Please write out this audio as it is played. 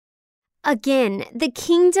Again, the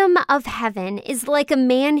kingdom of heaven is like a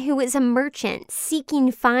man who is a merchant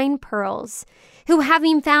seeking fine pearls, who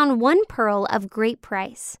having found one pearl of great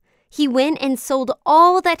price, he went and sold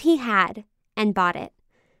all that he had and bought it.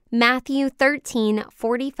 Matthew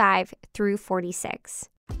 13:45 through 46.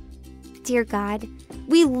 Dear God,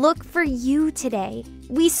 we look for you today.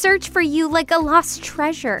 We search for you like a lost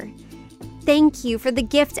treasure. Thank you for the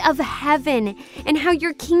gift of heaven and how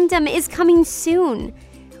your kingdom is coming soon.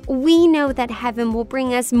 We know that heaven will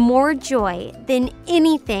bring us more joy than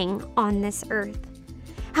anything on this earth.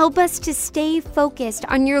 Help us to stay focused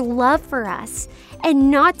on your love for us and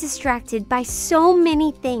not distracted by so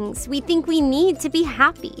many things we think we need to be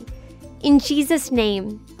happy. In Jesus'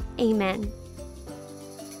 name, amen.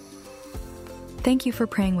 Thank you for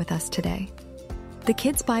praying with us today. The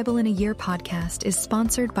Kids Bible in a Year podcast is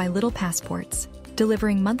sponsored by Little Passports,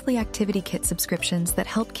 delivering monthly activity kit subscriptions that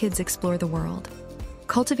help kids explore the world,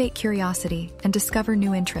 cultivate curiosity, and discover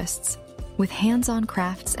new interests, with hands-on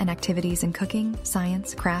crafts and activities in cooking,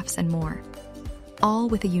 science, crafts, and more, all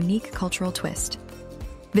with a unique cultural twist.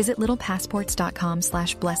 Visit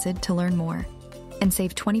littlepassports.com/blessed to learn more and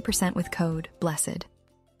save 20% with code BLESSED.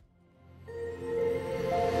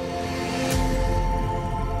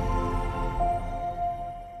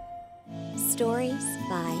 Stories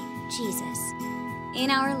by Jesus.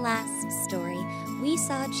 In our last story, we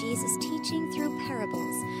saw Jesus teaching through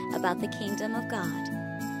parables about the kingdom of God.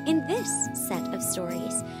 In this set of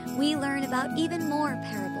stories, we learn about even more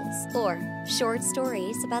parables, or short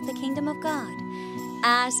stories about the kingdom of God,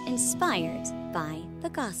 as inspired by the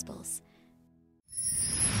Gospels.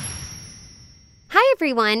 Hi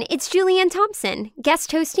everyone, it's Julianne Thompson,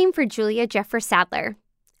 guest hosting for Julia Jeffress Sadler.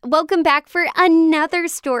 Welcome back for another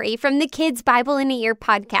story from the Kids Bible in a Year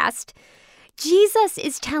podcast. Jesus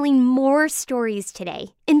is telling more stories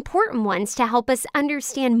today, important ones to help us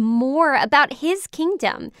understand more about his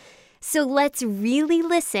kingdom. So let's really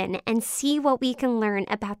listen and see what we can learn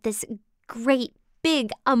about this great,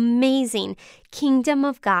 big, amazing kingdom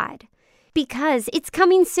of God. Because it's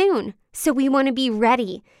coming soon, so we want to be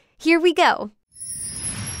ready. Here we go.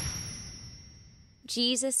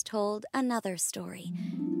 Jesus told another story.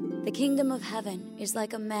 The kingdom of heaven is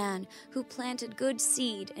like a man who planted good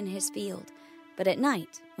seed in his field. But at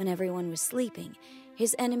night, when everyone was sleeping,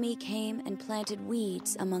 his enemy came and planted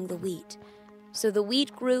weeds among the wheat. So the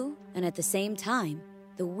wheat grew, and at the same time,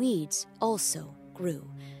 the weeds also grew.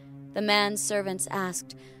 The man's servants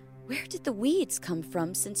asked, "Where did the weeds come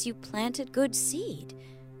from since you planted good seed?"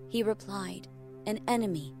 He replied, "An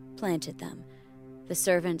enemy planted them." The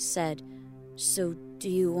servants said, "So do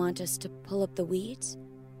you want us to pull up the weeds?"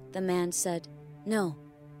 The man said, "No,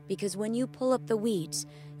 because when you pull up the weeds,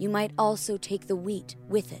 you might also take the wheat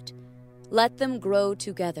with it. Let them grow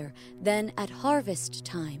together. Then at harvest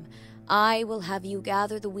time, I will have you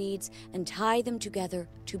gather the weeds and tie them together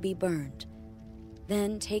to be burned.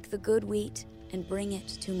 Then take the good wheat and bring it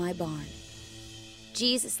to my barn."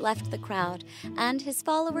 Jesus left the crowd, and his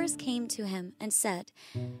followers came to him and said,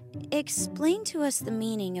 "Explain to us the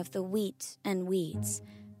meaning of the wheat and weeds."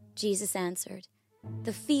 Jesus answered,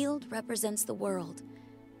 "The field represents the world,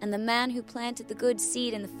 and the man who planted the good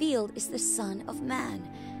seed in the field is the Son of Man.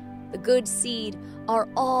 The good seed are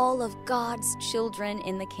all of God's children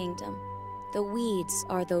in the kingdom. The weeds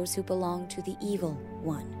are those who belong to the evil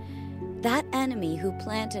one. That enemy who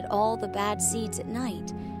planted all the bad seeds at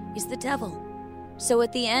night is the devil. So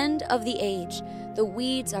at the end of the age, the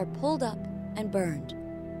weeds are pulled up and burned.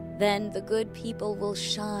 Then the good people will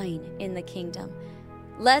shine in the kingdom.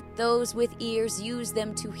 Let those with ears use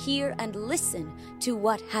them to hear and listen to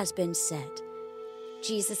what has been said."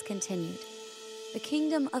 Jesus continued, "The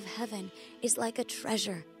kingdom of heaven is like a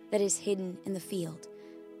treasure that is hidden in the field.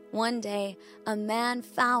 One day, a man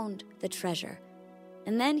found the treasure,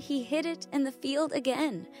 and then he hid it in the field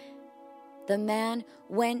again. The man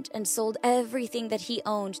went and sold everything that he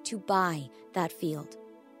owned to buy that field.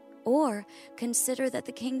 Or consider that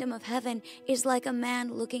the kingdom of heaven is like a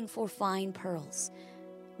man looking for fine pearls.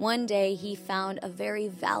 One day he found a very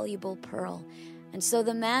valuable pearl, and so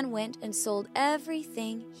the man went and sold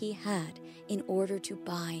everything he had in order to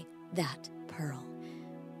buy that pearl."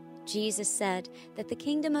 Jesus said that the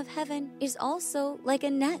kingdom of heaven is also like a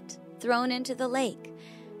net thrown into the lake.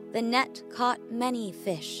 The net caught many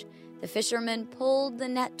fish. The fishermen pulled the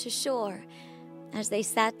net to shore. As they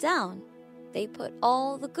sat down, they put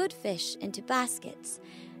all the good fish into baskets,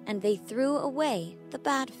 and they threw away the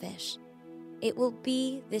bad fish. It will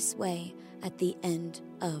be this way at the end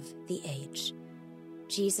of the age.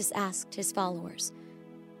 Jesus asked his followers,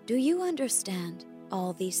 "Do you understand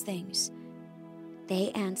all these things?"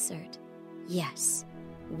 They answered, "Yes."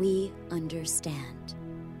 we understand.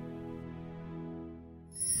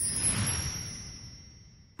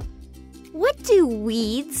 What do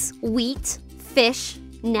weeds, wheat, fish,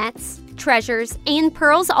 nets, treasures, and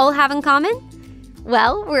pearls all have in common?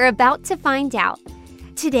 Well, we're about to find out.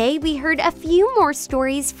 Today, we heard a few more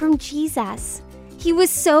stories from Jesus. He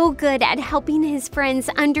was so good at helping his friends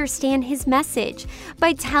understand his message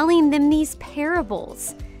by telling them these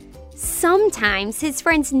parables. Sometimes his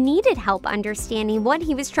friends needed help understanding what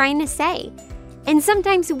he was trying to say, and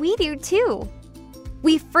sometimes we do too.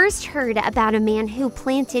 We first heard about a man who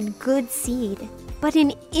planted good seed, but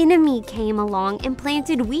an enemy came along and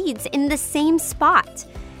planted weeds in the same spot.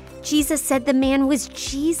 Jesus said the man was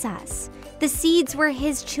Jesus. The seeds were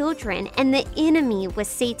his children, and the enemy was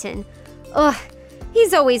Satan. Ugh,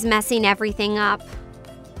 he's always messing everything up.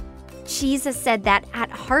 Jesus said that at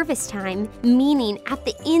harvest time, meaning at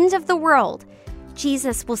the end of the world,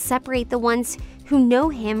 Jesus will separate the ones who know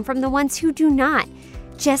him from the ones who do not,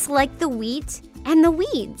 just like the wheat and the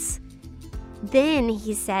weeds. Then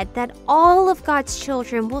he said that all of God's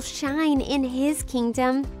children will shine in his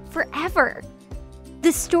kingdom forever.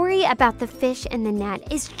 The story about the fish and the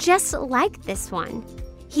net is just like this one.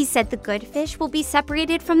 He said the good fish will be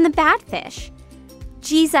separated from the bad fish.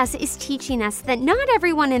 Jesus is teaching us that not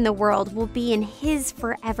everyone in the world will be in his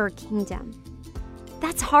forever kingdom.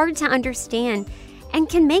 That's hard to understand and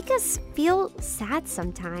can make us feel sad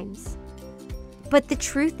sometimes. But the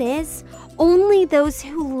truth is, only those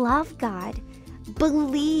who love God,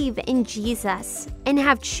 believe in Jesus, and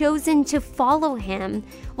have chosen to follow him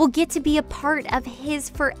will get to be a part of his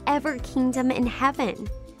forever kingdom in heaven.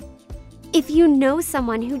 If you know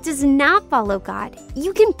someone who does not follow God,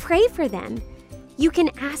 you can pray for them. You can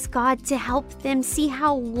ask God to help them see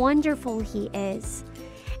how wonderful he is.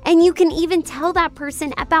 And you can even tell that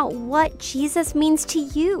person about what Jesus means to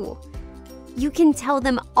you. You can tell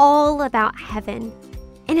them all about heaven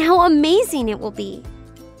and how amazing it will be.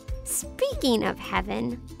 Speaking of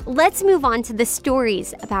heaven, let's move on to the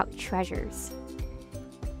stories about treasures.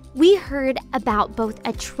 We heard about both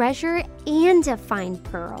a treasure and a fine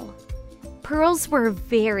pearl. Pearls were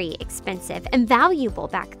very expensive and valuable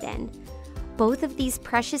back then. Both of these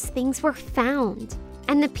precious things were found,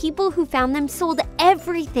 and the people who found them sold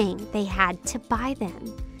everything they had to buy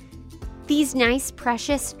them. These nice,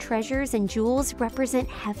 precious treasures and jewels represent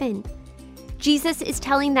heaven. Jesus is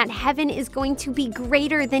telling that heaven is going to be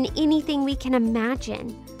greater than anything we can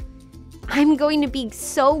imagine. I'm going to be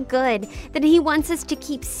so good that he wants us to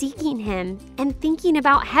keep seeking him and thinking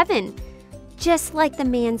about heaven, just like the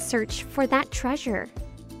man searched for that treasure.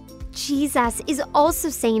 Jesus is also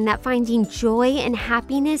saying that finding joy and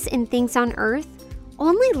happiness in things on earth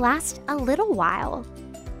only lasts a little while.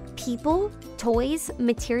 People, toys,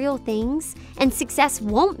 material things, and success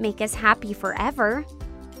won't make us happy forever.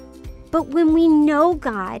 But when we know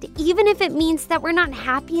God, even if it means that we're not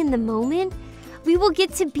happy in the moment, we will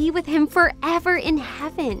get to be with him forever in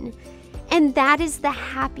heaven. And that is the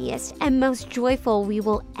happiest and most joyful we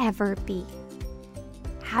will ever be.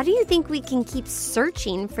 How do you think we can keep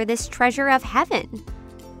searching for this treasure of heaven?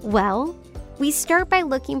 Well, we start by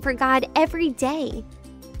looking for God every day.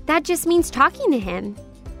 That just means talking to him,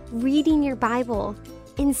 reading your Bible,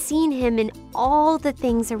 and seeing him in all the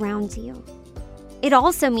things around you. It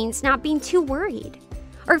also means not being too worried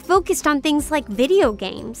or focused on things like video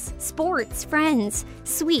games, sports, friends,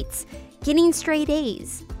 sweets, getting straight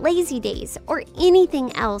A's, lazy days, or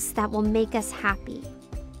anything else that will make us happy.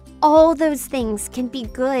 All those things can be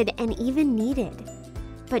good and even needed,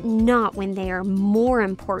 but not when they are more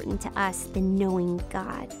important to us than knowing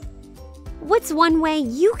God. What's one way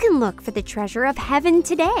you can look for the treasure of heaven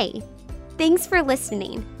today? Thanks for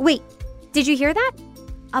listening. Wait, did you hear that?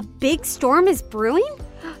 A big storm is brewing?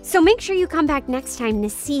 So make sure you come back next time to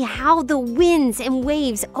see how the winds and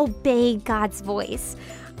waves obey God's voice.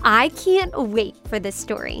 I can't wait for this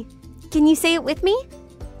story. Can you say it with me?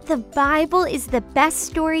 The Bible is the best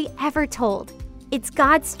story ever told. It's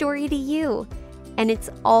God's story to you, and it's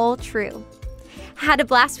all true. Had a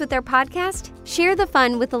blast with our podcast? Share the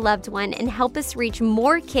fun with a loved one and help us reach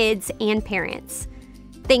more kids and parents.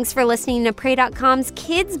 Thanks for listening to Pray.com's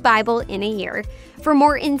Kids Bible in a Year. For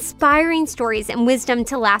more inspiring stories and wisdom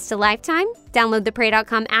to last a lifetime, download the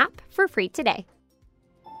Pray.com app for free today.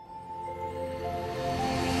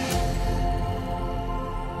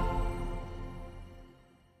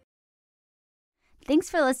 Thanks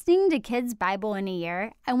for listening to Kids Bible in a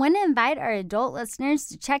Year. I want to invite our adult listeners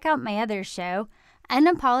to check out my other show,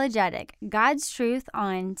 Unapologetic, God's truth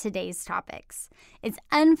on today's topics. It's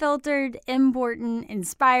unfiltered, important,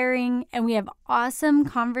 inspiring, and we have awesome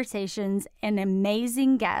conversations and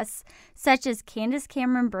amazing guests such as Candace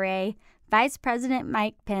Cameron Bure, Vice President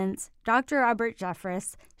Mike Pence, Dr. Robert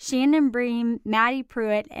Jeffress, Shannon Bream, Maddie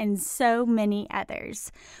Pruitt, and so many others.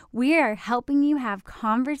 We are helping you have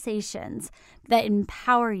conversations that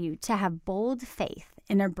empower you to have bold faith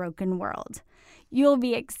in a broken world. You'll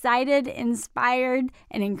be excited, inspired,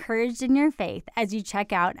 and encouraged in your faith as you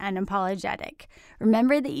check out Unapologetic.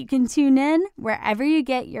 Remember that you can tune in wherever you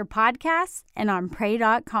get your podcasts and on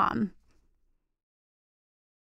pray.com.